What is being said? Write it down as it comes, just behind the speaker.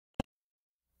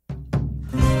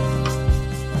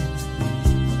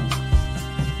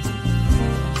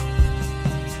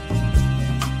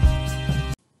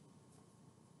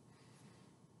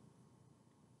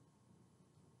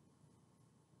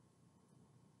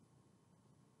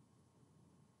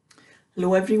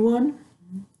Hello everyone,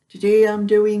 today I'm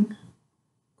doing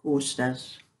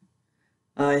coasters.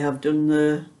 I have done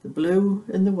the blue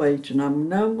and the white, and I'm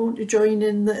now going to join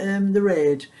in the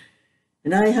red,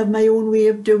 and I have my own way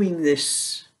of doing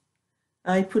this.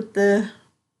 I put the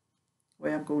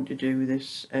way I'm going to do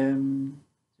this into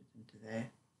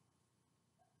there.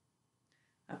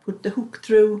 I put the hook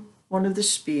through one of the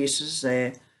spaces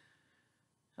there.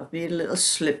 I've made a little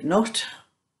slip knot.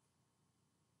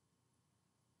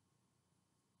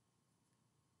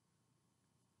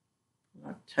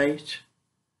 That tight.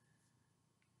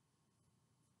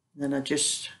 Then I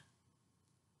just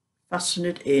fasten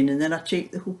it in, and then I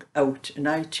take the hook out and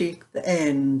I take the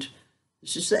end.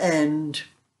 This is the end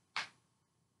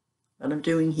that I'm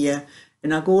doing here,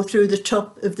 and I go through the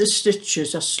top of the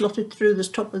stitches. I slot it through the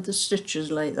top of the stitches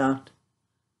like that.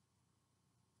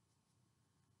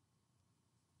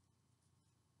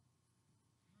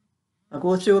 I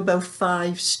go through about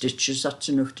 5 stitches, that's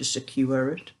enough to secure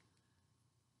it.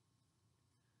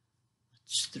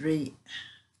 That's 3,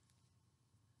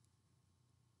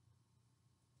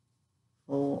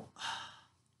 4,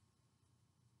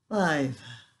 5.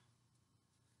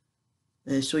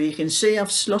 So you can see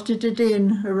I've slotted it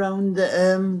in around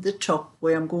the top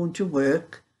where I'm going to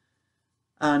work,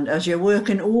 and as you're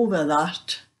working over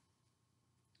that,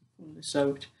 pull this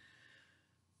out,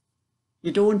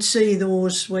 you don't see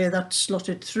those where that's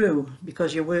slotted through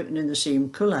because you're working in the same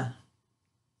colour.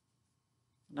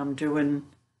 And I'm doing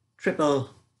triple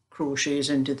crochets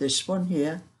into this one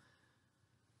here.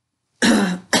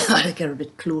 I'll get a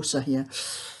bit closer here.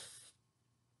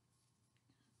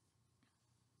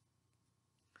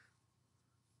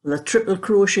 The triple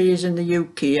crochets in the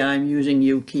UK, I'm using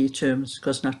UK terms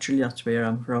because naturally that's where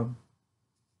I'm from.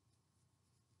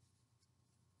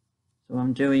 So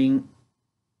I'm doing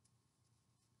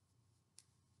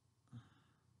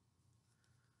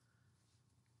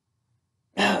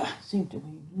I seem to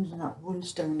be losing that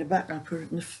wool's down the back. I'll put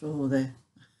it on the floor there.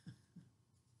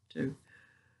 2.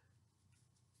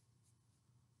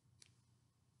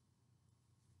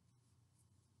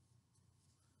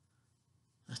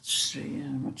 That's 3.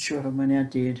 I'm not sure how many I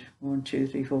did. 1, 2,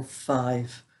 3, 4,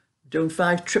 5. I'm doing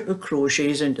 5 triple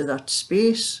crochets into that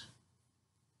space.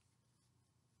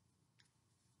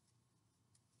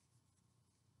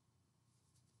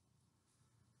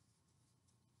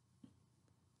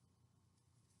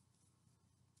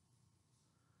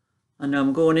 And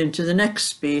I'm going into the next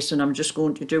space, and I'm just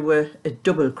going to do a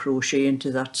double crochet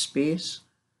into that space.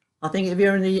 I think if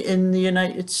you're in the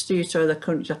United States or the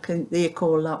countries, I think they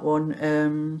call that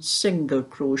one single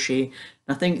crochet.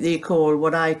 I think they call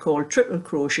what I call triple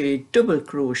crochet double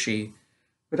crochet.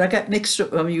 But I get mixed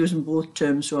up. I'm using both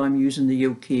terms, so I'm using the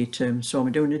UK term. So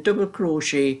I'm doing a double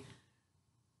crochet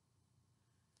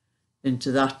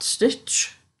into that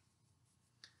stitch,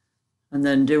 and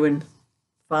then doing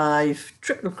 5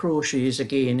 triple crochets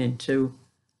again into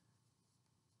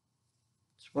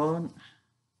 1,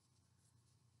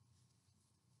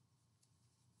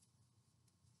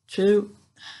 2,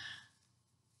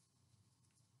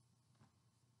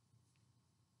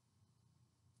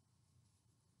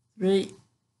 3,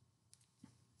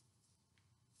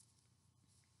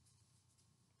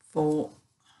 4,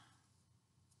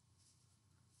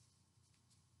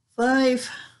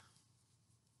 5,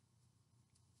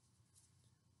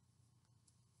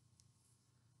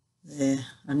 there,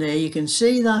 and there you can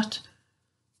see that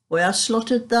where I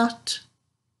slotted that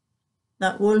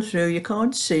wool through. You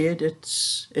can't see it,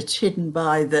 it's hidden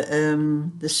by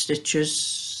the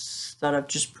stitches that I've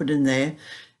just put in there,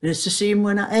 and it's the same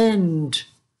when I end.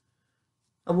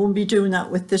 I won't be doing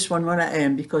that with this one when I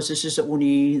end because this is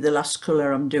only the last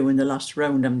colour I'm doing, the last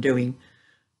round I'm doing.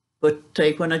 But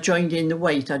like when I joined in the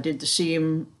white, I did the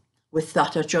same with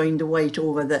that. I joined the white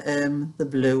over the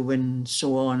blue and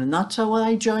so on, and that's how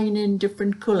I join in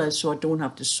different colours, so I don't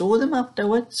have to sew them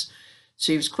afterwards.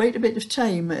 Saves quite a bit of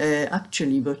time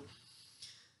actually, but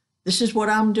this is what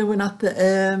I'm doing at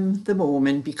the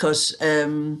moment because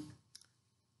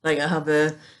like I have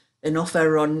an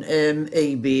offer on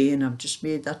eBay, and I've just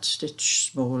made that stitch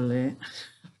small there.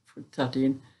 Put that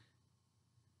in.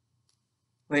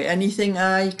 Right, anything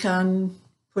I can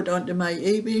put onto my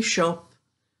eBay shop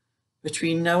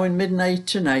between now and midnight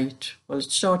tonight. Well,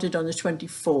 it started on the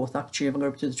 24th, actually. I'm going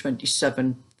up to the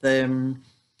 27th.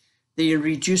 They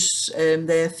reduce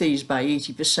their fees by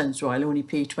 80%, so I'll only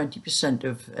pay 20%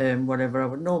 of whatever I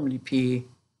would normally pay.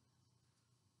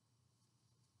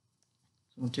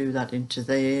 So I'll do that into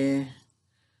there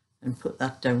and put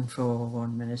that down for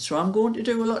 1 minute. So I'm going to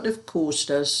do a lot of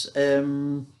coasters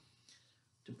to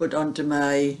put onto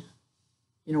my,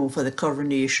 you know, for the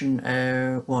Coronation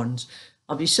ones.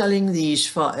 I'll be selling these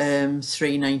for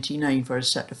 £3.99 for a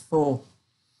set of 4.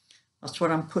 That's what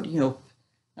I'm putting up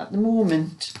at the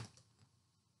moment.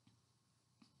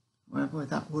 Well,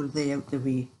 that will be out the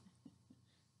way.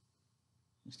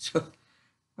 So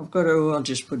I've got to, I'll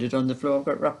just put it on the floor. I've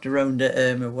got wrapped around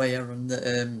a wire on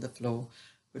the floor.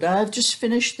 But I've just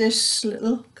finished this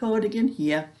little cardigan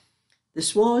here.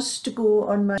 This was to go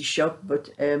on my shop, but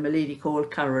a lady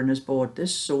called Karen has bought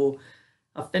this. So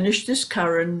I've finished this,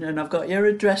 Karen, and I've got your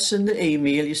address in the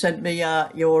email. You sent me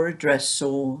your address,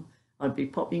 so I'll be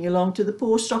popping along to the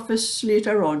post office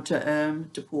later on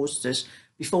to post this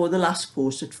before the last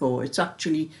post at 4. It's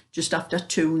actually just after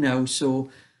 2 now, so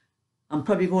I'm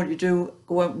probably going to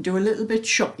go out and do a little bit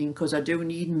shopping because I do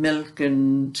need milk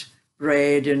and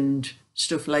bread and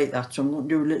stuff like that. So I'm going to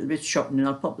do a little bit shopping and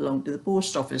I'll pop along to the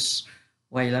post office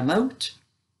while I'm out.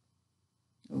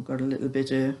 I've got a little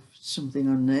bit of something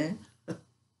on there.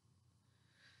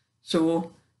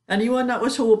 So anyone that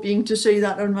was hoping to see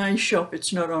that on my shop,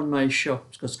 it's not on my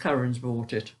shop because Karen's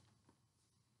bought it.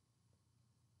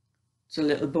 It's a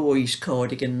little boy's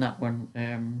cardigan, that one.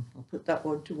 I'll put that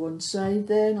one to one side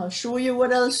then. I'll show you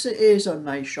what else it is on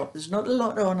my shop. There's not a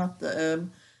lot on at the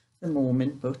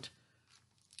moment, but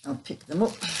I'll pick them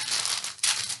up.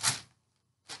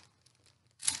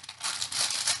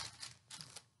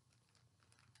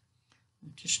 I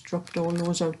just dropped all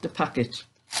those out the packet.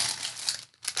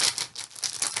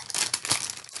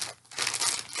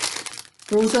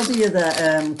 Those are the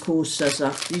other coasters.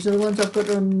 These are the ones I've got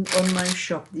on my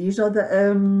shop. These are the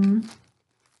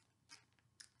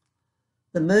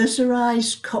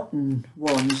mercerized cotton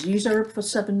ones. These are up for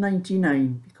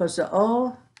 £7.99 because they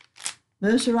are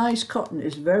mercerized cotton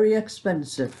is very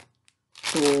expensive.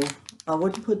 So I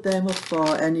wouldn't put them up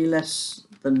for any less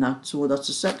than that. So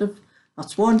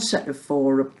that's one set of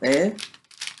 4 up there,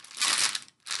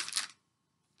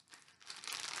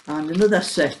 and another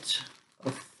set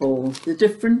of 4. The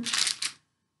different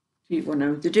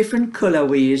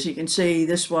colourways. You can see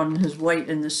this one has white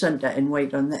in the centre and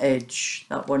white on the edge.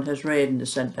 That one has red in the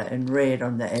centre and red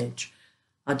on the edge.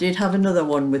 I did have another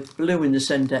one with blue in the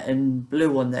centre and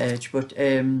blue on the edge, but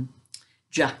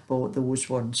Jack bought those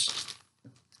ones.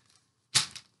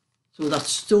 So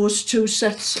that's those 2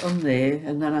 sets on there,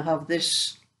 and then I have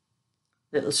this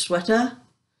little sweater.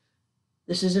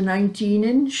 This is a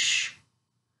 19-inch.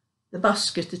 The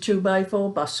basket, the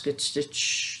 2x4 basket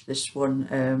stitch, this one,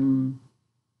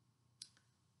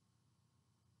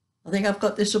 I think I've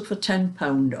got this up for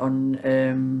 £10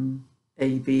 on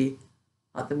eBay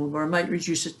at the moment, or I might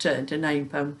reduce it to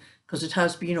 £9 because it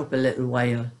has been up a little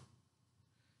while.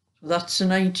 So that's a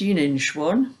 19-inch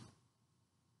one.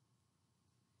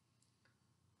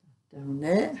 Down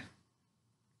there.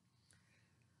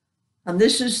 And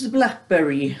this is the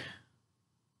blackberry.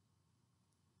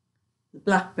 The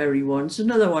blackberry one's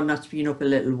another one that's been up a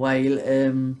little while.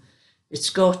 It's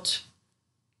got,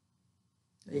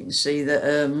 you can see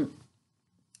the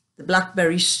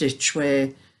blackberry stitch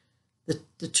where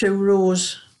the 2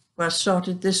 rows where I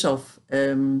started this off,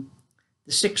 the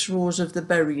 6 rows of the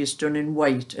berry is done in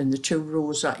white, and the 2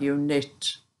 rows that you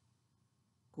knit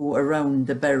go around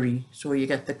the berry so you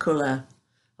get the colour.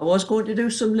 I was going to do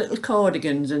some little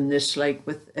cardigans in this, like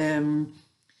with the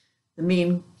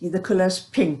colours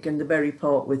pink and the berry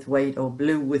part with white, or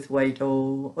blue with white,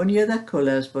 or any other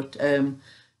colours, but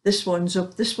this one's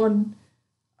up. This one,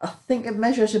 I think it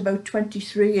measures about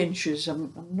 23 inches.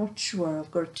 I'm not sure.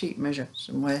 I've got a tape measure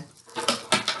somewhere.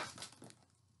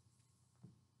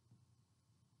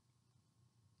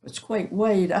 It's quite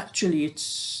wide actually.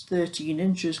 It's 13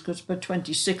 inches because it's about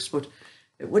 26, but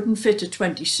it wouldn't fit a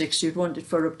 26. You'd want it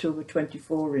for up to a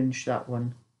 24 inch, that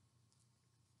one.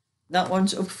 That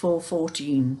one's up for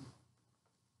 £14.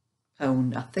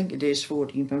 I think it is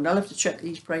 £14. I'll have to check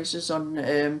these prices on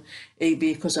eBay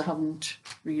because I haven't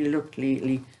really looked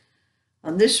lately.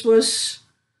 And this was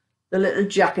the little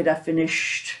jacket I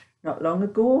finished not long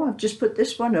ago. I've just put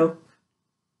this one up.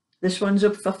 This one's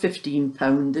up for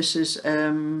 £15. This is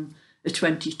a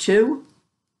 22.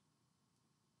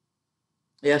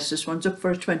 Yes, this one's up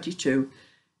for a 22.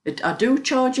 I do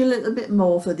charge a little bit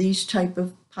more for these type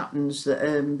of patterns,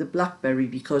 the blackberry,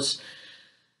 because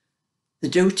they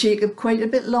do take up quite a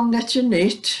bit longer to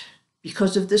knit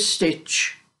because of the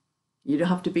stitch. You do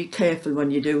have to be careful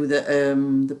when you do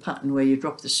the pattern where you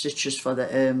drop the stitches for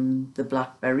the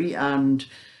blackberry, and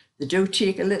they do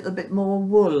take a little bit more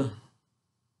wool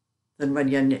than when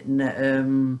you're knitting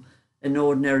an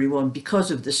ordinary one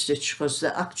because of the stitch, because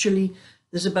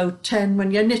there's about 10,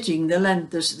 when you're knitting the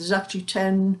length, there's actually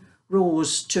 10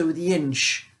 rows to the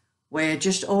inch, where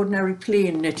just ordinary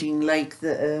plain knitting like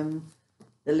the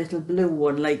the little blue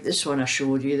one, like this one I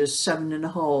showed you, there's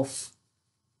 7.5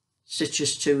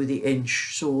 stitches to the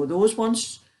inch. So those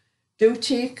ones do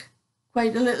take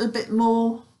quite a little bit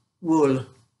more wool.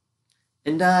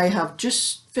 And I have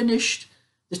just finished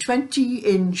the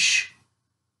 20-inch,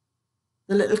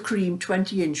 the little cream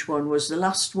 20-inch one was the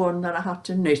last one that I had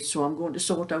to knit. So I'm going to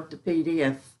sort out the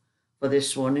PDF for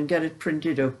this one and get it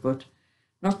printed up, but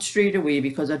not straight away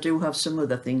because I do have some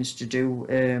other things to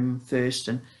do first.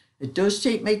 And it does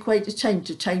take me quite a time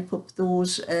to type up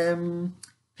those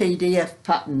PDF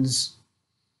patterns.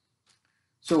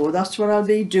 So that's what I'll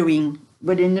be doing.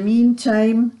 But in the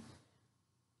meantime,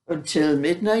 until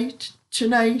midnight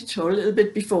tonight, or a little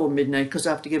bit before midnight, because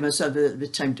I have to give myself a little bit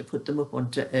of time to put them up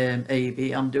onto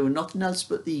AB. I'm doing nothing else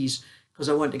but these because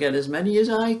I want to get as many as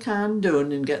I can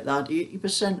done and get that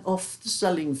 80% off the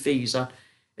selling fees that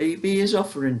AB is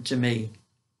offering to me.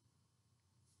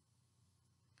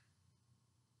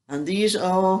 And these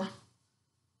are,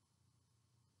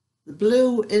 the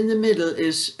blue in the middle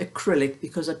is acrylic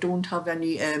because I don't have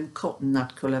any cotton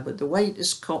that colour, but the white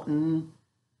is cotton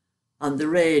and the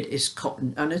red is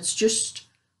cotton, and it's just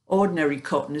ordinary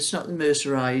cotton. It's not the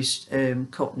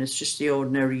mercerised cotton, it's just the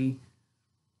ordinary,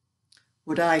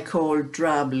 what I call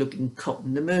drab looking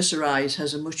cotton. The mercerised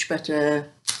has a much better,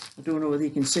 I don't know whether you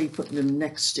can see putting them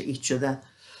next to each other,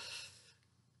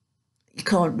 you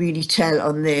can't really tell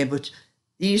on there, but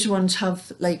these ones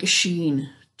have like a sheen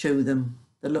to them.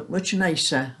 They look much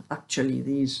nicer actually,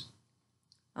 these.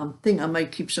 I think I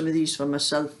might keep some of these for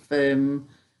myself,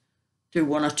 do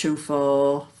one or two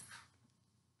for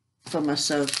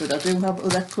myself, but I do have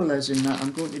other colours in that.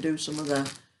 I'm going to do some other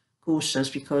coasters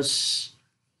because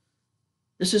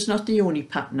this is not the only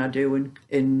pattern I do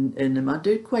in them. I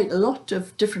do quite a lot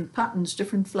of different patterns,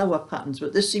 different flower patterns,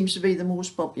 but this seems to be the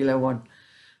most popular one.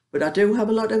 But I do have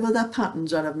a lot of other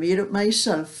patterns that I've made up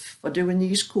myself for doing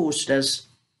these coasters.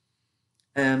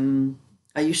 I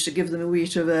used to give them away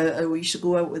to we used to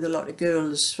go out with a lot of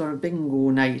girls for a bingo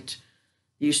night.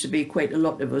 There used to be quite a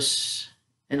lot of us,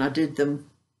 and I did them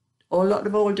a lot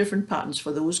of all different patterns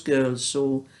for those girls.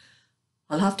 So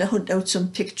I'll have to hunt out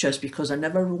some pictures because I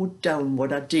never wrote down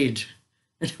what I did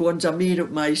and the ones I made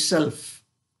up myself.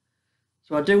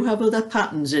 So I do have other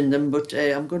patterns in them, but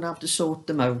I'm going to have to sort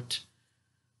them out.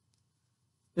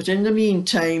 But in the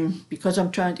meantime, because I'm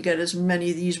trying to get as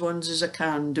many of these ones as I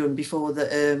can done before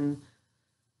the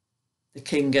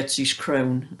king gets his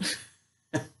crown.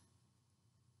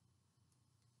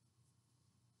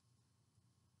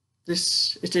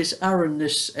 It is Aran,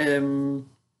 this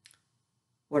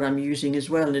what I'm using as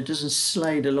well, and it doesn't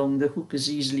slide along the hook as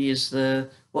easily as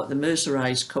what the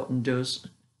mercerised cotton does.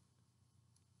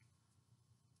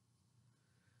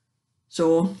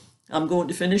 So I'm going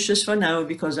to finish this for now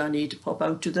because I need to pop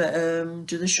out to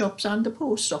the shops and the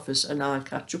post office, and I'll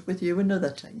catch up with you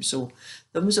another time. So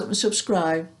thumbs up and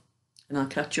subscribe, and I'll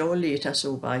catch you all later.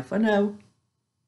 So bye for now.